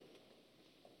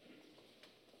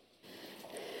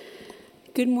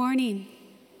Good morning.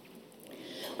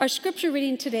 Our scripture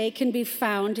reading today can be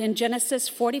found in Genesis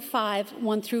 45,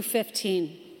 1 through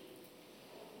 15.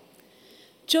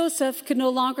 Joseph could no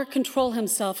longer control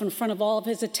himself in front of all of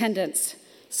his attendants,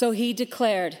 so he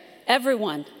declared,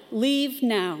 "Everyone, leave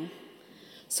now."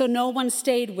 So no one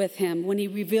stayed with him when he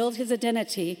revealed his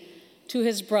identity to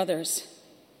his brothers.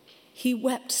 He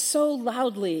wept so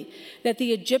loudly that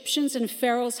the Egyptians in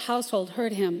Pharaoh's household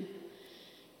heard him.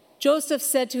 Joseph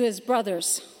said to his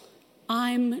brothers,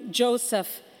 "I'm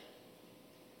Joseph.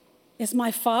 Is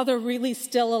my father really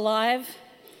still alive?"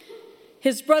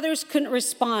 His brothers couldn't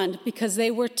respond because they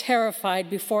were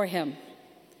terrified before him.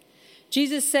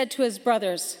 Jesus said to his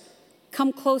brothers,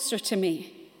 "Come closer to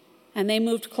me." And they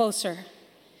moved closer.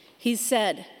 He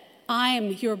said,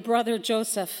 "I'm your brother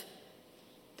Joseph,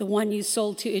 the one you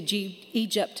sold to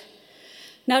Egypt.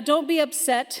 Now don't be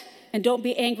upset and don't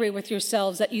be angry with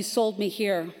yourselves that you sold me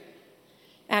here.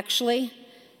 Actually,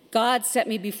 God sent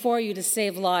me before you to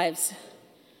save lives.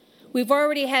 We've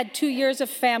already had 2 years of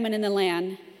famine in the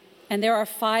land, and there are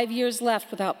 5 years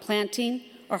left without planting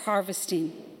or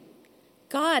harvesting.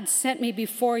 God sent me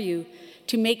before you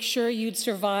to make sure you'd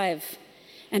survive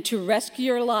and to rescue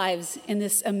your lives in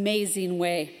this amazing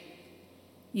way.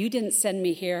 You didn't send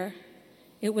me here.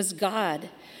 It was God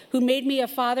who made me a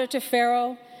father to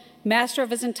Pharaoh, master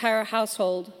of his entire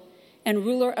household, and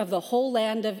ruler of the whole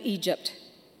land of Egypt.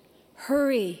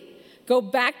 Hurry, go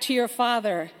back to your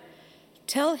father.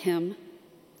 Tell him,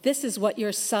 this is what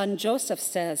your son Joseph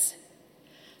says.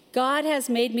 God has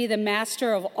made me the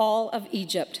master of all of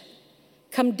Egypt.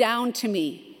 Come down to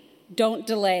me. Don't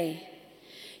delay.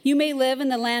 You may live in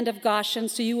the land of Goshen,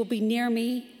 so you will be near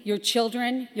me, your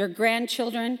children, your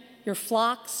grandchildren, your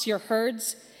flocks, your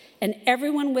herds, and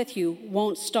everyone with you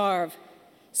won't starve,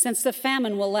 since the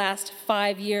famine will last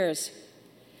 5 years.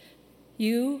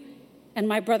 You and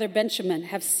my brother Benjamin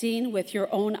have seen with your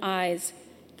own eyes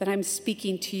that I'm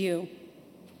speaking to you.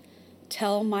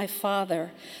 Tell my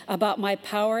father about my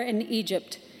power in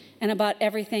Egypt and about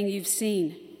everything you've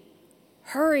seen.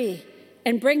 Hurry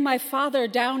and bring my father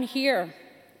down here."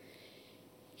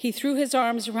 He threw his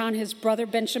arms around his brother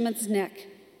Benjamin's neck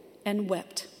and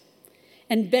wept.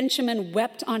 And Benjamin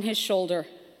wept on his shoulder.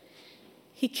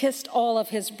 He kissed all of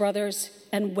his brothers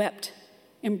and wept,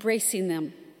 embracing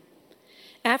them.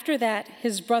 After that,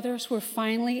 his brothers were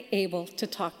finally able to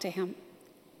talk to him.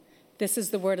 This is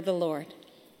the word of the Lord.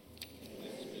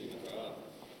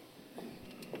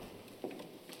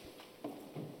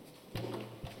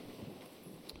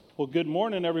 Well, good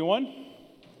morning, everyone.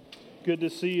 Good to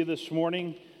see you this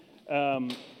morning.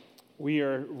 We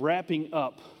are wrapping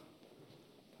up.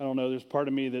 I don't know, there's part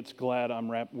of me that's glad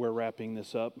we're wrapping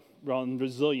this up on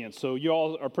resilience. So you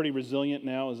all are pretty resilient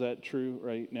now. Is that true,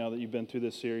 right, now that you've been through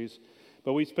this series?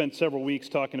 But we spent several weeks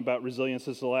talking about resilience.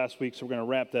 This is the last week, so we're going to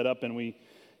wrap that up, and we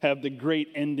have the great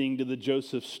ending to the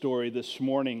Joseph story this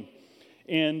morning.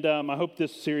 And I hope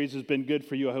this series has been good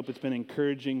for you. I hope it's been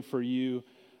encouraging for you.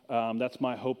 That's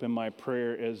my hope and my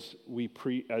prayer as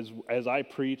I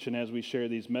preach and as we share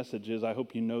these messages. I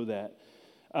hope you know that.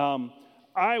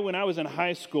 When I was in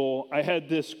high school, I had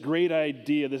this great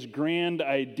idea, this grand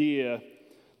idea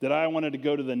that I wanted to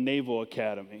go to the Naval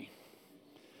Academy.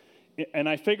 And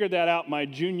I figured that out my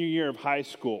junior year of high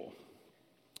school.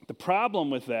 The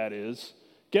problem with that is,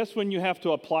 guess when you have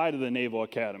to apply to the Naval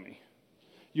Academy?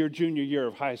 Your junior year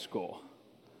of high school,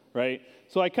 right?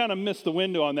 So I kind of missed the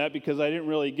window on that because I didn't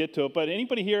really get to it. But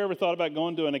anybody here ever thought about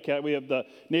going to an academy? We have the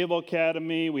Naval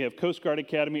Academy, we have Coast Guard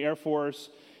Academy, Air Force,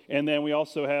 and then we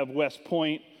also have West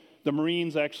Point. The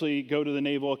Marines actually go to the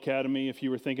Naval Academy if you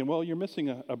were thinking, well, you're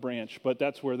missing a branch, but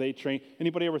that's where they train.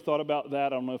 Anybody ever thought about that?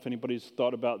 I don't know if anybody's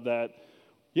thought about that.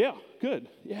 Yeah, good.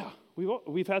 Yeah,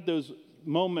 we've had those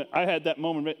moments. I had that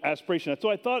moment of aspiration. So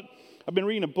I thought, I've been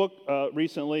reading a book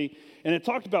recently, and it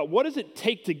talked about what does it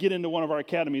take to get into one of our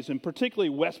academies, and particularly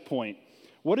West Point.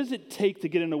 What does it take to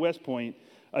get into West Point?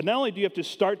 Not only do you have to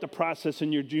start the process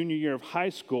in your junior year of high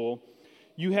school,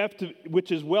 you have to, which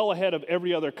is well ahead of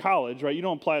every other college, right? You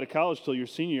don't apply to college till your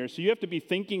senior year. So you have to be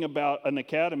thinking about an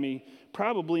academy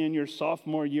probably in your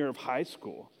sophomore year of high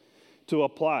school to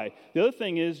apply. The other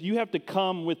thing is you have to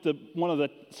come with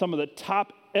some of the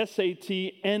top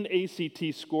SAT and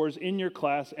ACT scores in your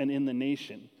class and in the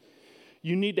nation.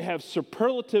 You need to have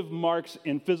superlative marks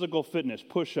in physical fitness,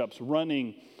 push-ups,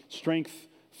 running, strength,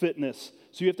 fitness.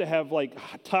 So you have to have like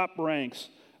top ranks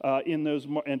in those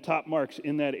and top marks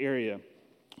in that area.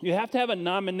 You have to have a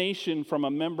nomination from a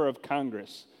member of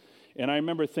Congress. And I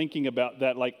remember thinking about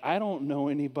that, like, I don't know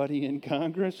anybody in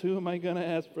Congress. Who am I going to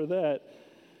ask for that?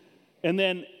 And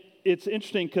then it's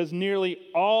interesting because nearly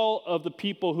all of the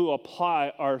people who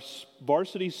apply are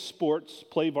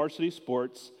play varsity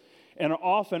sports, and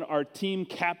often are team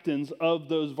captains of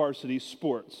those varsity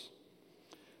sports.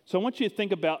 So I want you to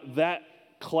think about that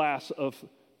class of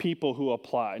people who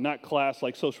apply. Not class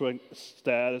like social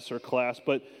status or class,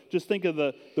 but just think of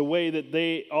the way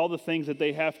that all the things that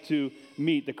they have to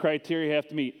meet, the criteria they have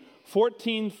to meet.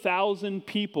 14,000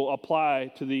 people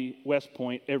apply to the West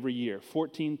Point every year.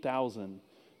 14,000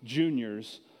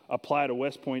 juniors apply to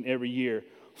West Point every year.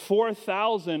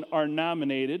 4,000 are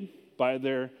nominated by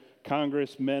their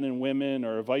congressmen and women,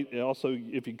 or also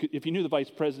if you knew the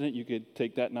vice president, you could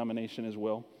take that nomination as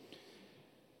well.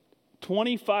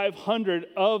 2,500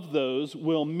 of those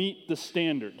will meet the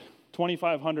standard.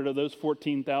 2,500 of those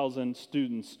 14,000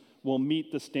 students will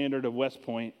meet the standard of West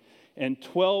Point, and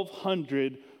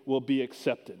 1,200 will be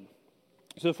accepted.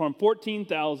 So from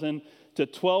 14,000 to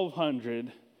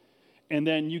 1,200, and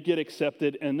then you get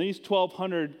accepted, and these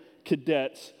 1,200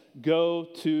 cadets go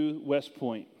to West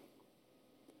Point.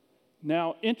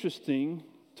 Now, interesting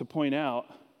to point out,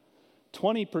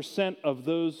 20% of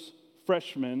those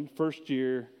freshmen,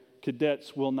 first-year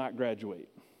cadets, will not graduate.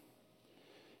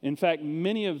 In fact,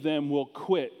 many of them will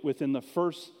quit within the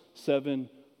first 7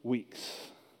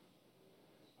 weeks,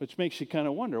 which makes you kind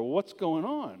of wonder, well, what's going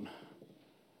on?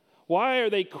 Why are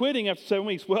they quitting after 7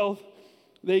 weeks? Well,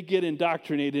 they get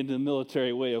indoctrinated into the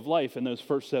military way of life in those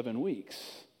first 7 weeks.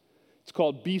 It's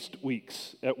called Beast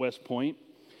Weeks at West Point.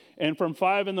 And from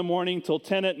 5 in the morning till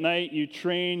 10 at night, you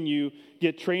train, you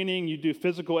get training, you do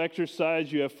physical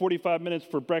exercise, you have 45 minutes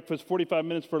for breakfast, 45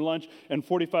 minutes for lunch, and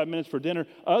 45 minutes for dinner.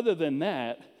 Other than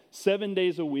that, 7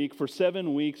 days a week, for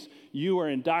 7 weeks, you are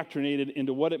indoctrinated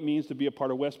into what it means to be a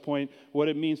part of West Point, what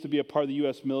it means to be a part of the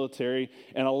U.S. military.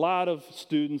 And a lot of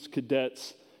students,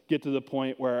 cadets, get to the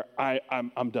point where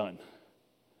I'm done.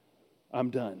 I'm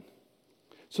done.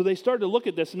 So they start to look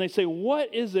at this and they say,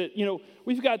 what is it?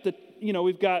 We've got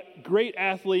great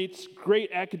athletes, great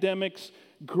academics,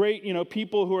 great,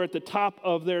 people who are at the top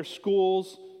of their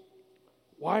schools.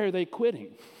 Why are they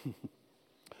quitting?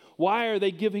 Why are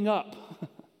they giving up?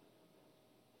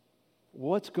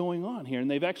 What's going on here? And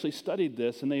they've actually studied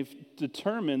this, and they've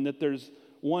determined that there's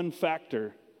one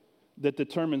factor that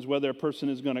determines whether a person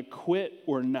is going to quit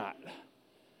or not.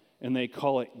 And they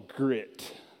call it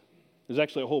grit. There's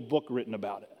actually a whole book written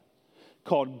about it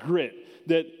called Grit.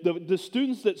 That the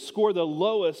students that score the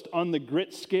lowest on the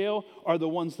grit scale are the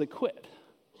ones that quit.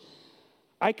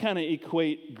 I kind of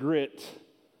equate grit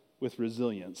with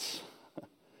resilience.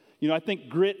 I think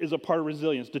grit is a part of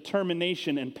resilience.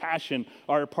 Determination and passion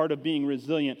are a part of being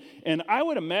resilient. And I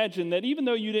would imagine that even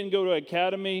though you didn't go to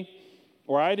academy,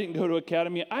 or I didn't go to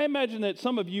academy, I imagine that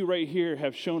some of you right here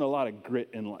have shown a lot of grit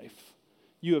in life.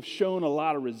 You have shown a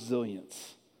lot of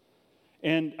resilience.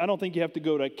 And I don't think you have to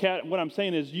go to academy. What I'm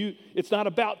saying is it's not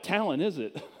about talent, is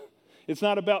it? It's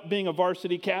not about being a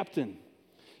varsity captain.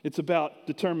 It's about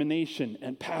determination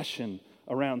and passion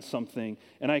around something.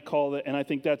 And I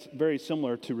think that's very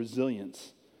similar to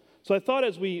resilience. So I thought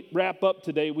as we wrap up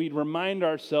today, we'd remind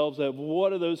ourselves of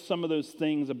what are some of those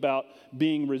things about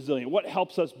being resilient. What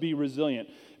helps us be resilient?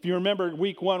 If you remember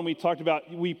week 1, we talked about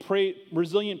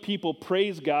resilient people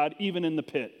praise God even in the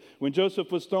pit. When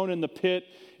Joseph was thrown in the pit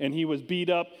and he was beat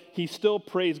up, he still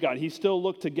praised God. He still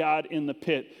looked to God in the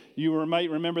pit. You might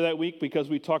remember that week because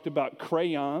we talked about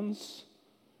crayons,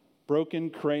 broken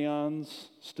crayons,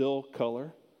 still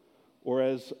color. Or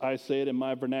as I say it in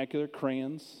my vernacular,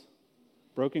 crayons.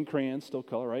 Broken crayons, still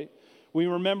color, right? We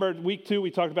remembered week 2,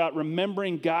 we talked about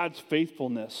remembering God's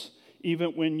faithfulness,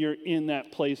 even when you're in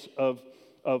that place of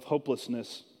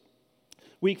hopelessness.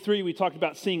 Week 3, we talked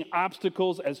about seeing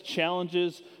obstacles as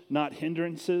challenges, not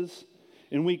hindrances.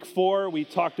 In week 4, we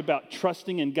talked about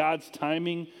trusting in God's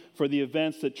timing for the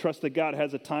events, that trust that God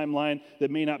has a timeline that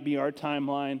may not be our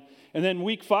timeline. And then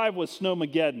week 5 was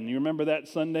Snowmageddon. You remember that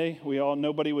Sunday?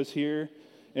 Nobody was here.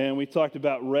 And we talked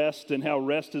about rest and how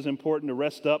rest is important to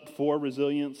rest up for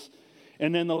resilience.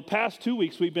 And then the past 2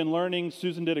 weeks, we've been learning.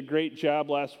 Susan did a great job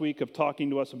last week of talking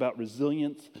to us about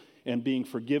resilience and being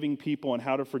forgiving people and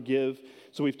how to forgive.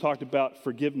 So we've talked about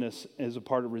forgiveness as a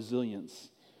part of resilience.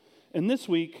 And this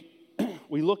week,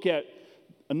 we look at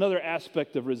another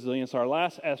aspect of resilience. Our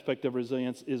last aspect of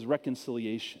resilience is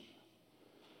reconciliation.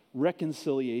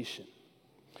 Reconciliation.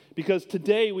 Because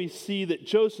today we see that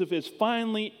Joseph is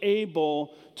finally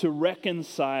able to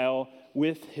reconcile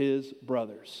with his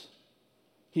brothers.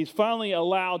 He's finally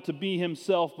allowed to be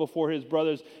himself before his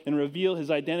brothers and reveal his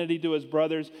identity to his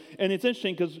brothers. And it's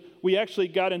interesting because we actually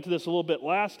got into this a little bit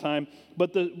last time,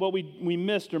 but what we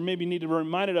missed or maybe need to be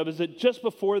reminded of is that just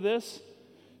before this,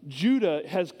 Judah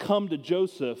has come to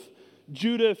Joseph.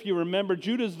 Judah, if you remember,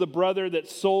 Judah's the brother that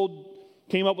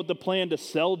came up with the plan to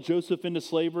sell Joseph into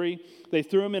slavery. They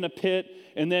threw him in a pit,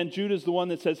 and then Judah's the one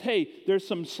that says, hey, there's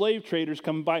some slave traders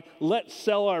coming by. Let's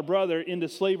sell our brother into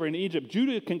slavery in Egypt.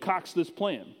 Judah concocts this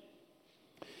plan.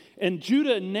 And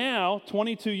Judah now,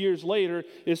 22 years later,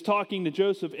 is talking to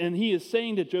Joseph, and he is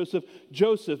saying to Joseph,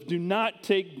 Joseph, do not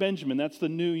take Benjamin. That's the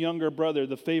new younger brother,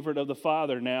 the favorite of the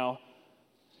father now.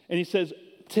 And he says,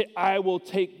 I will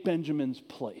take Benjamin's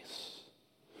place.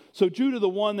 So Judah, the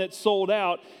one that sold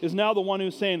out, is now the one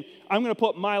who's saying, I'm going to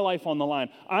put my life on the line.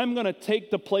 I'm going to take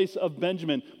the place of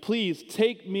Benjamin. Please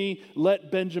take me,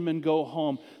 let Benjamin go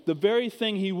home. The very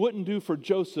thing he wouldn't do for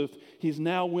Joseph, he's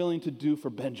now willing to do for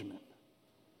Benjamin.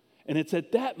 And it's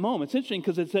at that moment, it's interesting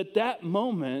because it's at that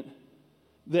moment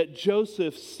that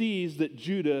Joseph sees that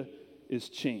Judah is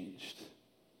changed,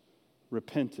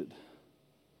 repented,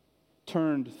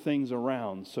 turned things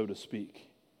around, so to speak.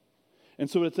 And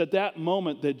so it's at that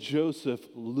moment that Joseph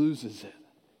loses it,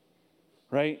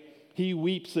 right? He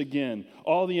weeps again.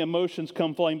 All the emotions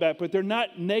come falling back, but they're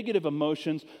not negative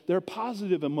emotions. They're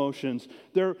positive emotions.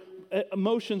 They're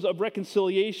emotions of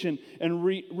reconciliation and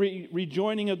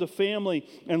rejoining of the family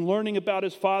and learning about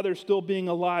his father still being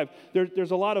alive.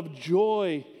 There's a lot of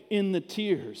joy in the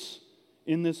tears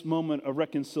in this moment of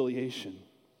reconciliation.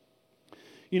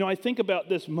 You know, I think about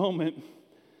this moment,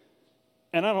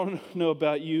 and I don't know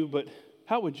about you, but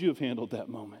how would you have handled that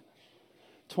moment?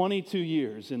 22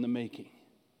 years in the making.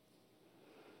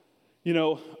 You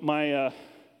know,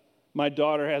 my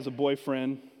daughter has a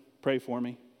boyfriend. Pray for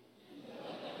me.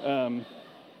 And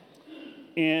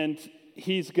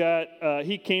he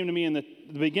came to me in the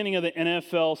beginning of the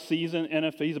NFL season.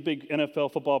 He's a big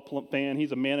NFL football fan.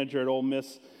 He's a manager at Ole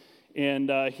Miss.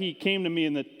 And he came to me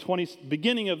in the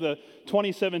beginning of the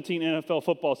 2017 NFL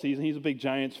football season. He's a big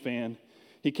Giants fan.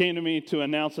 He came to me to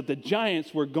announce that the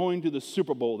Giants were going to the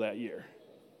Super Bowl that year.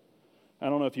 I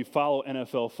don't know if you follow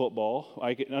NFL football.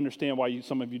 I can understand why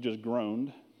some of you just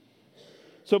groaned.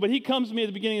 But he comes to me at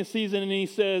the beginning of the season and he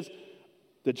says,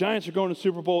 the Giants are going to the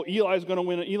Super Bowl. Eli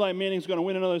Manning's going to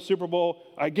win another Super Bowl.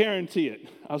 I guarantee it.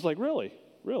 I was like, really?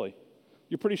 Really?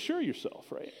 You're pretty sure of yourself,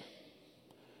 right?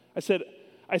 I said,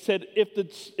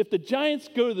 if the Giants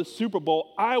go to the Super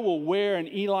Bowl, I will wear an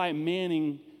Eli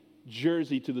Manning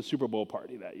jersey to the Super Bowl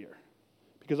party that year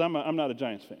because I'm not a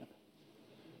Giants fan.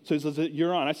 So he says,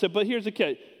 you're on. I said, but here's the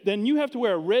catch. Then you have to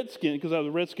wear a Redskin, because I was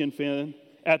a Redskin fan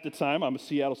at the time. I'm a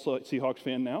Seattle Seahawks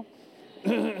fan now.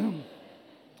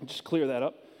 Just clear that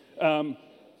up.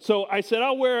 So I said,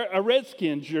 I'll wear a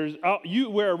Redskin jersey. You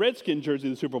wear a Redskin jersey to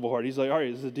the Super Bowl party. He's like, all right,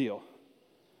 this is a deal.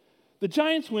 The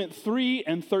Giants went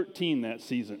 3-13 that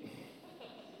season.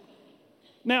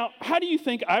 Now, how do you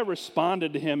think I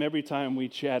responded to him every time we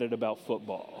chatted about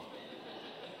football?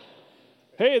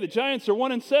 Hey, the Giants are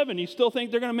 1-7. You still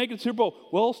think they're going to make it to the Super Bowl?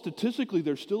 Well, statistically,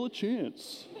 there's still a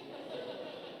chance.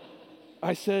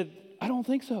 I said, I don't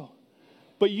think so.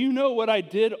 But you know what I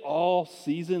did all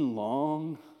season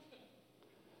long?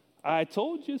 I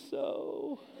told you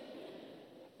so.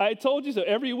 I told you so.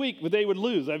 Every week when they would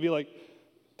lose, I'd be like,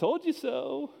 told you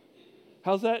so.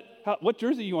 How's that? What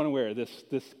jersey you want to wear this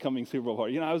coming Super Bowl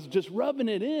party? You know, I was just rubbing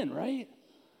it in, right?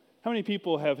 How many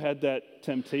people have had that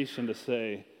temptation to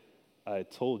say, I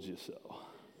told you so?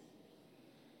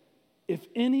 If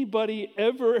anybody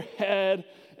ever had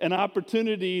an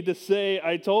opportunity to say,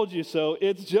 I told you so,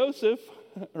 it's Joseph,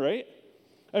 right?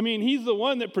 I mean, he's the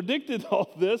one that predicted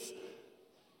all this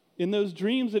in those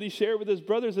dreams that he shared with his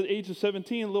brothers at the age of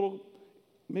 17, a little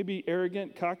maybe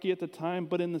arrogant, cocky at the time,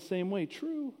 but in the same way,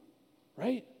 true,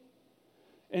 right?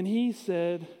 And he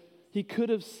could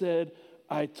have said,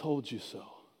 I told you so.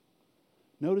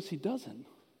 Notice he doesn't,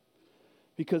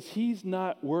 because he's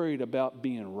not worried about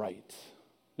being right.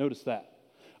 Notice that.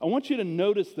 I want you to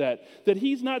notice that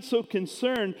he's not so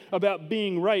concerned about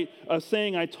being right,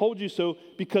 saying, I told you so,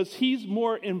 because he's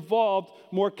more involved,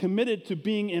 more committed to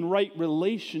being in right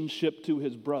relationship to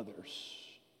his brothers.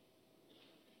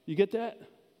 You get that?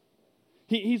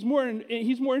 He's more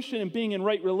interested in being in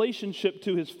right relationship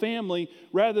to his family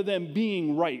rather than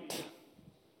being right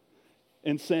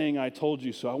and saying, I told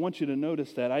you so. I want you to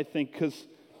notice that. I think because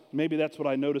maybe that's what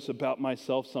I notice about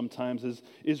myself sometimes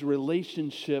is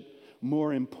relationship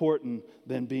more important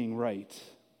than being right?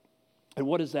 And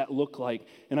what does that look like?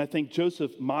 And I think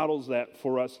Joseph models that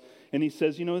for us. And he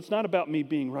says, it's not about me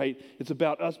being right. It's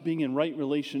about us being in right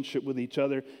relationship with each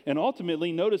other. And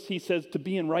ultimately, notice he says to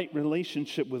be in right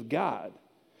relationship with God.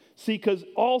 See, because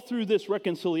all through this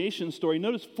reconciliation story,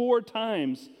 notice 4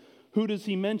 times, who does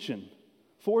he mention?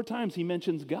 4 times he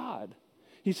mentions God.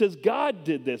 He says, God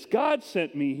did this. God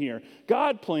sent me here.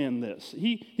 God planned this.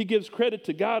 He gives credit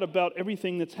to God about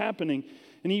everything that's happening.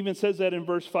 And he even says that in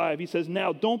verse 5. He says,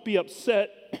 now don't be upset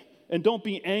and don't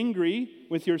be angry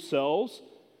with yourselves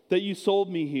that you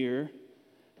sold me here.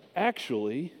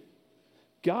 Actually,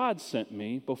 God sent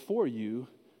me before you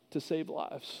to save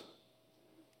lives.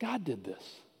 God did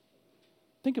this.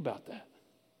 Think about that.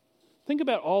 Think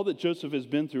about all that Joseph has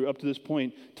been through up to this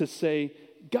point to say,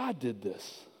 God did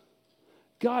this.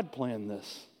 God planned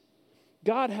this.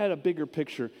 God had a bigger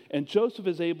picture, and Joseph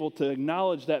is able to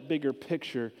acknowledge that bigger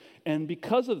picture. And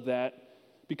because of that,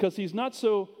 because he's not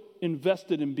so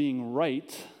invested in being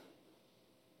right,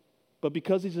 but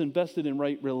because he's invested in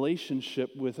right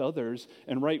relationship with others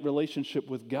and right relationship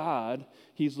with God,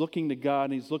 he's looking to God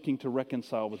and he's looking to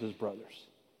reconcile with his brothers.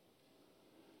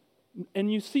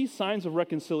 And you see signs of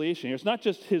reconciliation here. It's not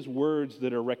just his words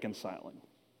that are reconciling.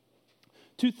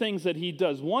 Two things that he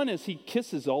does. One is he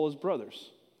kisses all his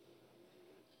brothers.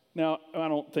 Now, I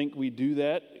don't think we do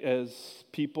that as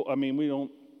people. I mean,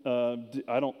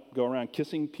 I don't go around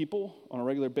kissing people on a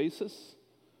regular basis.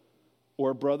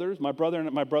 Or brothers. My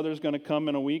brother's going to come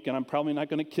in a week, and I'm probably not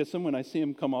going to kiss him when I see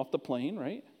him come off the plane,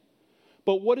 right?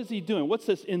 But what is he doing? What's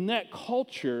this? In that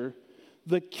culture,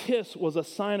 the kiss was a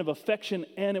sign of affection,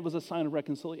 and it was a sign of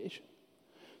reconciliation.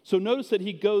 So notice that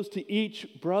he goes to each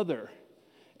brother,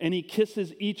 and he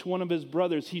kisses each one of his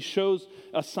brothers. He shows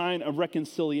a sign of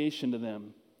reconciliation to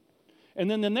them. And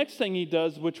then the next thing he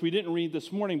does, which we didn't read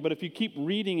this morning, but if you keep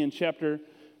reading in chapter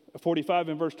 45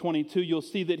 and verse 22, you'll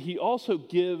see that he also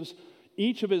gives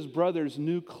each of his brothers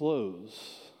new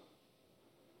clothes.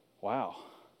 Wow.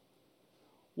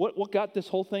 What got this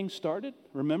whole thing started?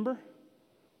 Remember?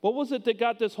 What was it that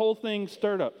got this whole thing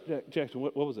stirred up? Jackson,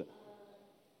 what was it?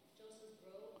 Joseph's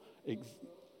robe.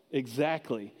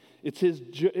 Exactly. It's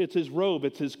his robe,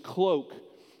 it's his cloak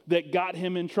that got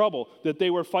him in trouble, that they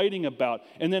were fighting about.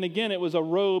 And then again, it was a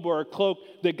robe or a cloak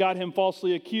that got him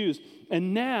falsely accused.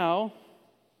 And now,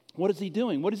 what is he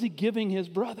doing? What is he giving his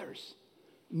brothers?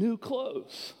 New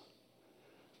clothes.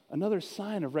 Another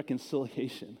sign of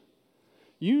reconciliation.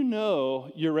 You know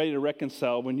you're ready to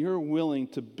reconcile when you're willing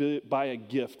to buy a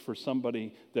gift for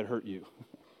somebody that hurt you,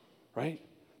 right?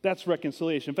 That's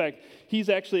reconciliation. In fact, he's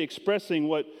actually expressing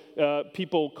what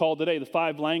people call today the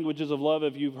 5 languages of love.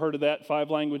 If you've heard of that,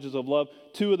 5 languages of love,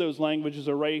 2 of those languages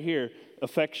are right here,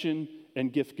 affection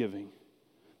and gift giving.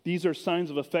 These are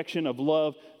signs of affection, of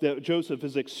love that Joseph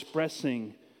is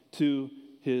expressing to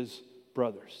his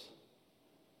brothers.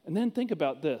 And then think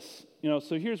about this.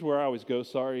 So here's where I always go,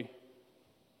 sorry.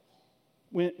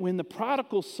 When the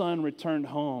prodigal son returned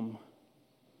home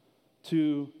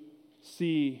to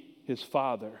see his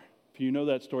father, if you know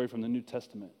that story from the New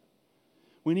Testament,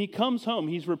 when he comes home,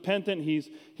 he's repentant,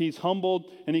 he's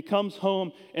humbled, and he comes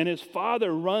home, and his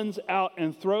father runs out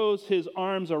and throws his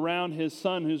arms around his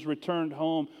son who's returned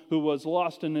home, who was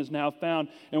lost and is now found.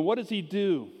 And what does he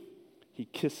do? He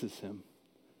kisses him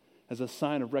as a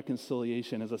sign of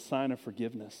reconciliation, as a sign of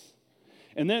forgiveness.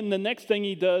 And then the next thing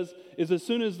he does is as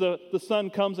soon as the son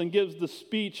comes and gives the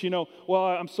speech, well,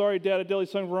 I'm sorry, Dad, I did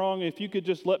something wrong. If you could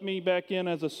just let me back in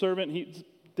as a servant.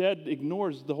 Dad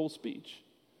ignores the whole speech.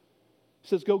 He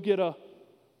says, go get a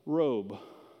robe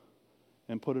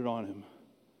and put it on him.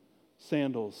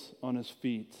 Sandals on his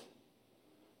feet.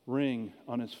 Ring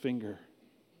on his finger.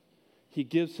 He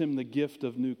gives him the gift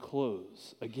of new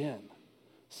clothes again.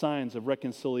 Signs of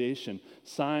reconciliation,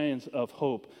 signs of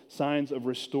hope, signs of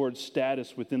restored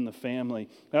status within the family.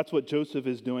 That's what Joseph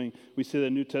is doing. We see that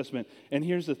in the New Testament. And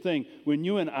here's the thing. When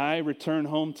you and I return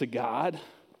home to God,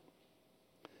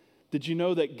 did you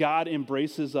know that God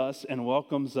embraces us and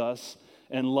welcomes us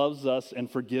and loves us and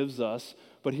forgives us?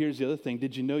 But here's the other thing.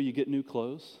 Did you know you get new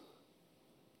clothes?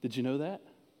 Did you know that?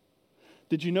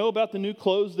 Did you know about the new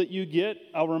clothes that you get?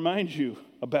 I'll remind you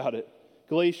about it.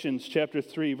 Galatians chapter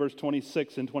 3, verse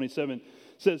 26 and 27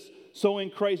 says, so in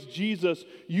Christ Jesus,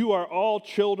 you are all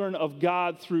children of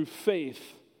God through faith.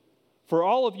 For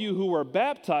all of you who were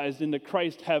baptized into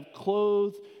Christ have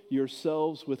clothed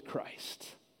yourselves with Christ.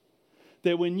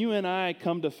 That when you and I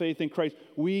come to faith in Christ,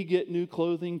 we get new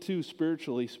clothing too,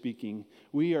 spiritually speaking.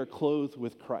 We are clothed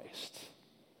with Christ.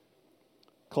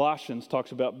 Colossians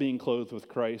talks about being clothed with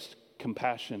Christ.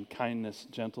 Compassion, kindness,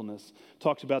 gentleness.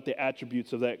 Talks about the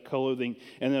attributes of that clothing.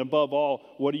 And then above all,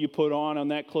 what do you put on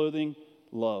that clothing?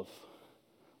 Love.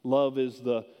 Love is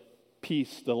the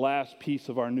piece, the last piece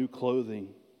of our new clothing.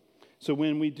 So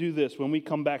when we do this, when we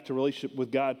come back to relationship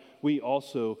with God, we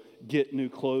also get new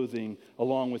clothing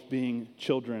along with being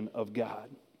children of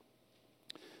God.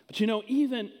 But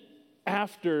even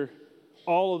after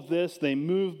all of this, they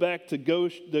move back to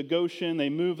Goshen. They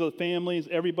move the families.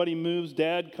 Everybody moves.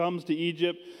 Dad comes to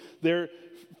Egypt.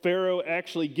 Pharaoh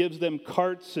actually gives them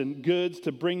carts and goods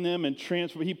to bring them and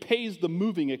transfer. He pays the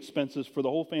moving expenses for the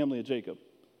whole family of Jacob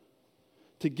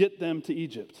to get them to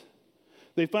Egypt.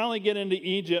 They finally get into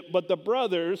Egypt, but the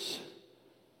brothers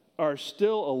are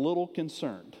still a little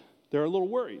concerned. They're a little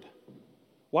worried.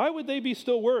 Why would they be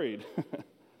still worried?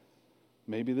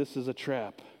 Maybe this is a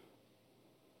trap.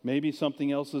 Maybe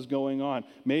something else is going on.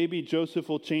 Maybe Joseph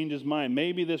will change his mind.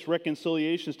 Maybe this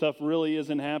reconciliation stuff really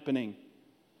isn't happening.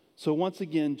 So once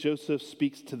again, Joseph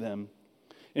speaks to them.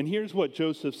 And here's what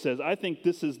Joseph says. I think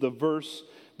this is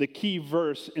the key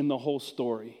verse in the whole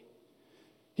story.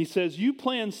 He says, "You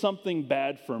planned something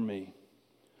bad for me,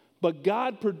 but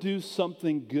God produced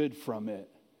something good from it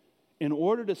in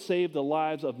order to save the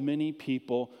lives of many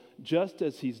people, just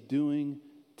as he's doing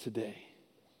today."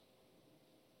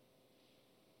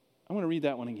 I'm going to read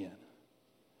that one again.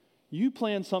 You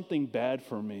planned something bad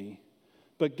for me,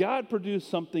 but God produced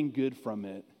something good from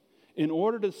it in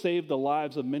order to save the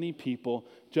lives of many people,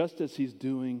 just as he's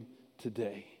doing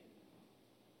today.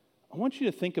 I want you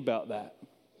to think about that.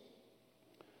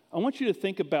 I want you to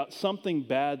think about something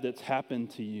bad that's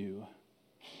happened to you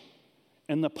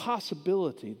and the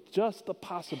possibility, just the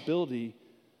possibility,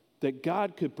 that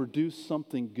God could produce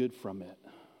something good from it.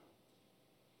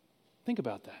 Think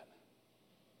about that.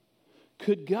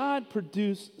 Could God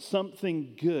produce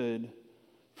something good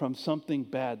from something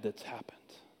bad that's happened?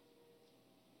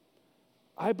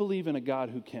 I believe in a God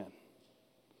who can.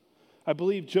 I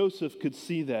believe Joseph could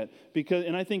see that,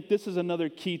 and I think this is another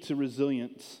key to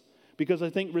resilience, because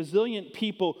I think resilient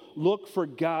people look for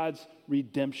God's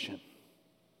redemption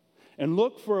and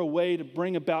look for a way to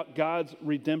bring about God's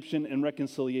redemption and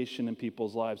reconciliation in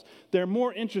people's lives. They're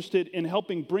more interested in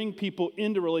helping bring people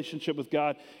into relationship with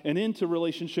God and into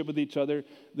relationship with each other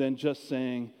than just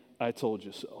saying, "I told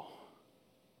you so."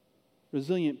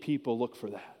 Resilient people look for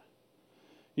that.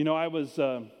 You know, I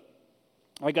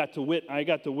got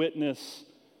to witness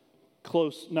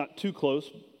close, not too close,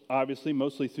 obviously,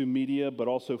 mostly through media, but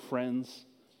also friends,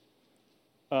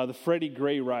 the Freddie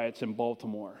Gray riots in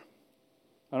Baltimore.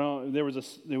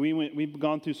 We've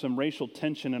gone through some racial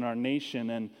tension in our nation,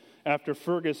 and after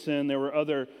Ferguson, there were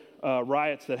other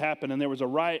riots that happened, and there was a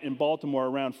riot in Baltimore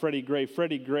around Freddie Gray.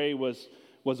 Freddie Gray was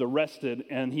arrested,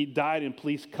 and he died in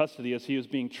police custody as he was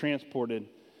being transported.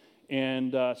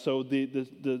 And so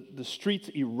the streets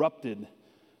erupted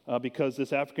because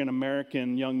this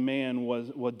African-American young man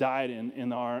died in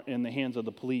the hands of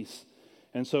the police.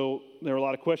 And so there were a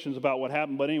lot of questions about what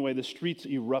happened, but anyway, the streets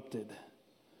erupted.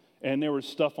 And there was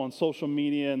stuff on social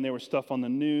media, and there was stuff on the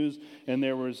news, and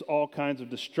there was all kinds of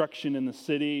destruction in the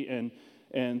city,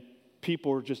 and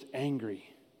people were just angry.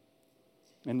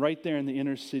 And right there in the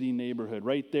inner city neighborhood,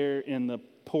 right there in the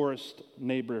poorest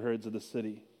neighborhoods of the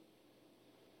city.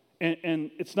 And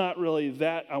it's not really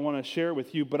that I want to share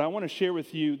with you, but I want to share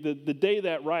with you the day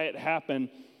that riot happened,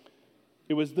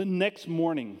 it was the next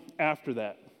morning after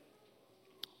that.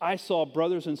 I saw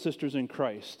brothers and sisters in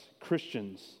Christ,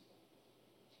 Christians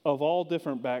of all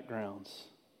different backgrounds,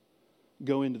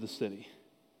 go into the city.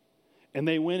 And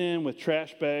they went in with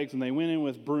trash bags, and they went in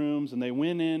with brooms, and they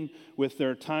went in with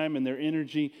their time and their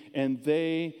energy, and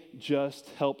they just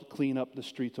helped clean up the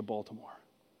streets of Baltimore.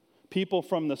 People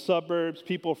from the suburbs,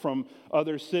 people from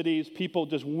other cities, people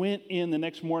just went in the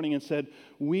next morning and said,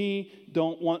 "We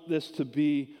don't want this to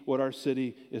be what our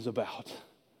city is about.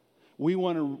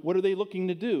 What are they looking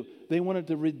to do? They wanted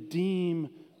to redeem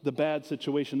the bad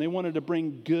situation. They wanted to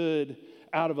bring good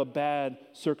out of a bad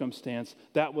circumstance.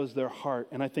 That was their heart.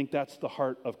 And I think that's the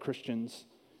heart of Christians,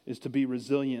 is to be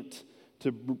resilient,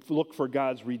 to look for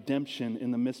God's redemption in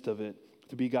the midst of it,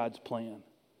 to be God's plan.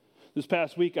 This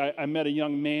past week, I met a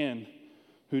young man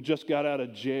who just got out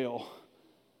of jail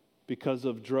because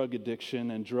of drug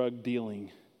addiction and drug dealing.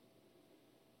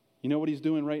 You know what he's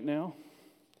doing right now?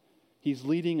 He's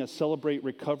leading a Celebrate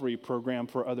Recovery program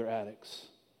for other addicts.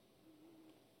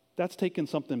 That's taking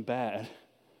something bad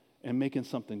and making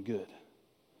something good.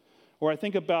 Or I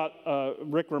think about,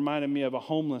 Rick reminded me of a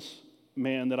homeless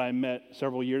man that I met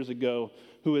several years ago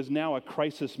who is now a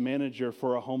crisis manager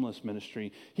for a homeless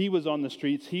ministry. He was on the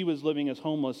streets, he was living as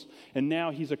homeless, and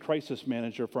now he's a crisis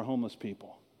manager for homeless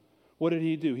people. What did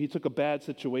he do? He took a bad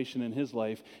situation in his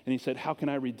life and he said, "How can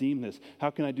I redeem this? How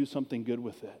can I do something good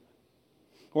with it?"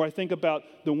 Or I think about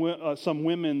some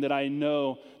women that I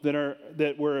know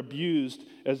that were abused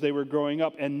as they were growing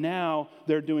up, and now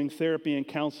they're doing therapy and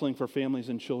counseling for families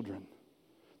and children.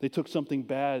 They took something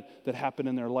bad that happened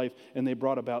in their life, and they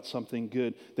brought about something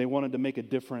good. They wanted to make a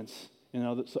difference in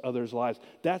others' lives.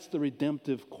 That's the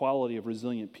redemptive quality of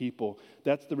resilient people.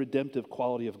 That's the redemptive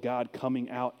quality of God coming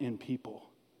out in people,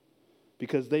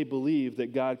 because they believe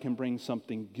that God can bring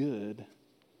something good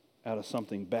out of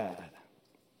something bad.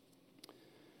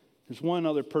 There's one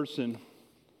other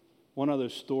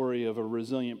story of a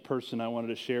resilient person I wanted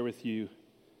to share with you,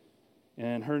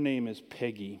 and her name is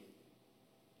Peggy.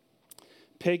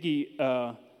 Peggy's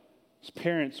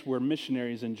parents were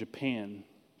missionaries in Japan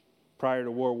prior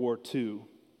to World War II.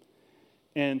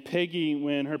 And Peggy,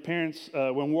 when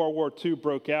World War II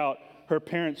broke out, her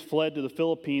parents fled to the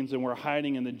Philippines and were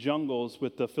hiding in the jungles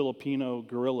with the Filipino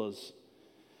guerrillas.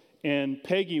 And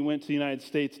Peggy went to the United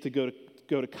States to go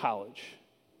to college.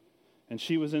 And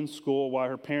she was in school while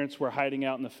her parents were hiding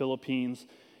out in the Philippines.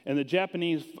 And the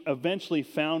Japanese eventually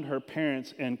found her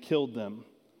parents and killed them.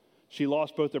 She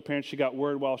lost both her parents. She got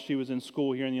word while she was in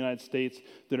school here in the United States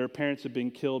that her parents had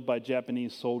been killed by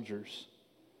Japanese soldiers.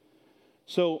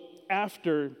 So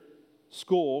after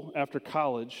school, after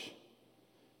college,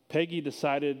 Peggy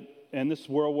decided, and this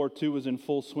World War II was in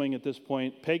full swing at this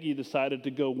point, Peggy decided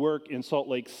to go work in Salt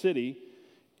Lake City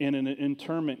in an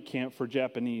internment camp for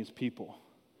Japanese people,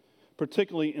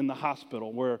 particularly in the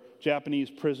hospital where Japanese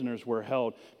prisoners were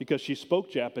held, because she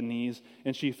spoke Japanese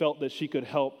and she felt that she could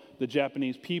help the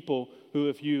Japanese people who,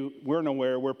 if you weren't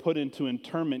aware, were put into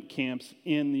internment camps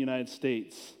in the United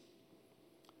States.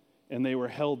 And they were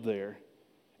held there.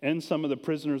 And some of the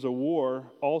prisoners of war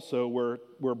also were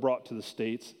brought to the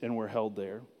States and were held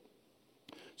there.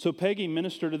 So Peggy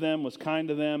ministered to them, was kind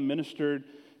to them, ministered,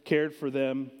 cared for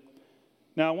them.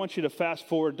 Now I want you to fast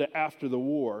forward to after the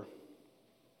war.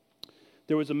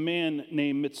 There was a man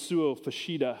named Mitsuo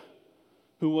Fuchida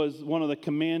who was one of the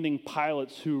commanding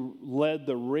pilots who led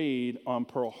the raid on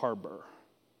Pearl Harbor.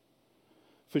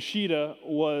 Fuchida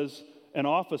was an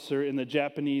officer in the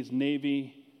Japanese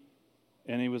Navy,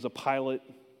 and he was a pilot,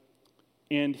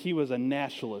 and he was a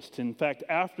nationalist. In fact,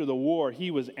 after the war,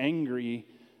 he was angry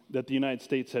that the United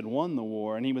States had won the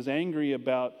war, and he was angry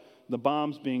about the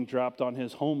bombs being dropped on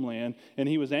his homeland, and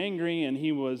he was angry, and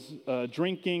he was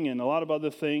drinking and a lot of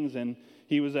other things, and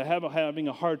he was having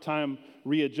a hard time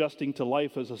readjusting to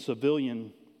life as a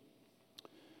civilian.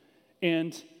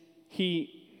 And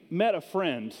he met a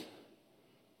friend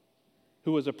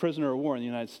who was a prisoner of war in the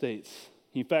United States.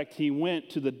 In fact, he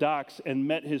went to the docks and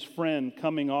met his friend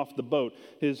coming off the boat.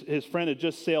 His friend had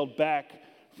just sailed back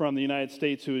from the United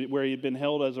States where he had been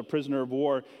held as a prisoner of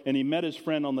war, and he met his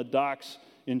friend on the docks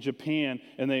in Japan,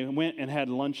 and they went and had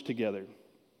lunch together.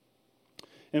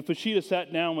 And Fuchida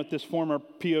sat down with this former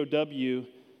POW,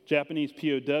 Japanese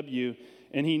POW,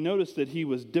 and he noticed that he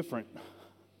was different.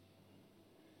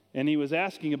 And he was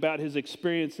asking about his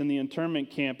experience in the internment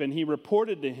camp, and he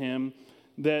reported to him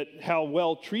that how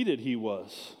well treated he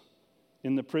was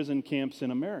in the prison camps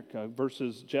in America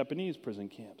versus Japanese prison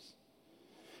camps.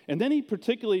 And then he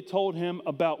particularly told him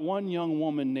about one young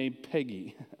woman named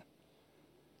Peggy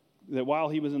that while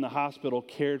he was in the hospital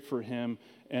cared for him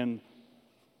and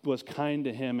was kind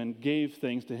to him and gave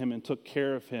things to him and took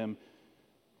care of him.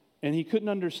 And he couldn't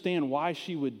understand why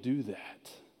she would do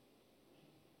that.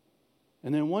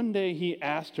 And then one day he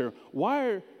asked her, "Why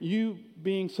are you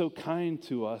being so kind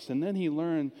to us?" And then he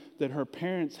learned that her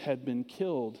parents had been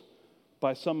killed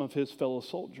by some of his fellow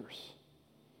soldiers.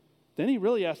 Then he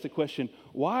really asked the question,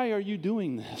 "Why are you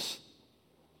doing this?"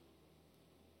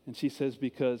 And she says,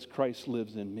 "Because Christ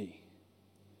lives in me.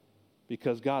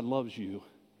 Because God loves you.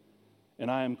 And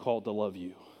I am called to love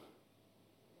you."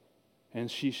 And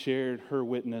she shared her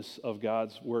witness of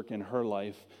God's work in her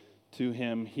life to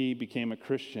him. He became a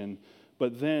Christian.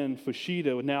 But then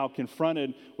Fuchida, now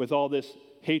confronted with all this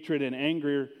hatred and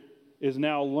anger, is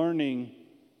now learning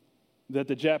that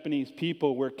the Japanese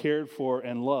people were cared for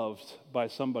and loved by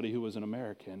somebody who was an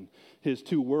American. His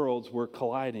two worlds were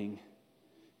colliding.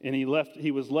 And he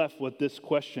was left with this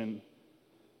question: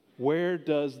 where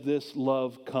does this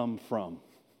love come from?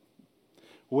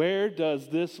 Where does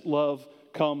this love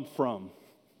come from?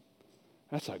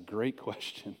 That's a great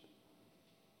question.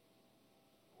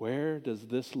 Where does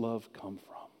this love come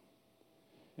from?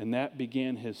 And that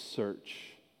began his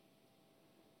search.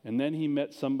 And then he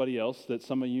met somebody else that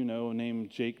some of you know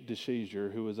named Jake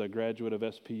DeShazier, who was a graduate of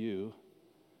SPU.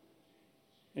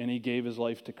 And he gave his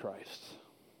life to Christ.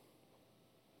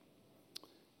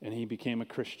 And he became a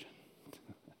Christian.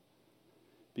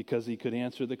 Because he could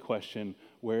answer the question,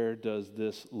 where does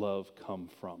this love come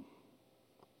from?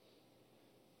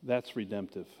 That's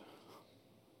redemptive.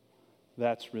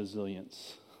 That's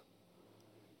resilience.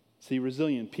 See,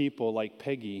 resilient people like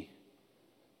Peggy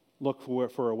look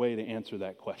for a way to answer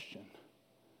that question.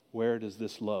 Where does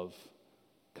this love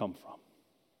come from?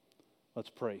 Let's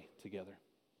pray together.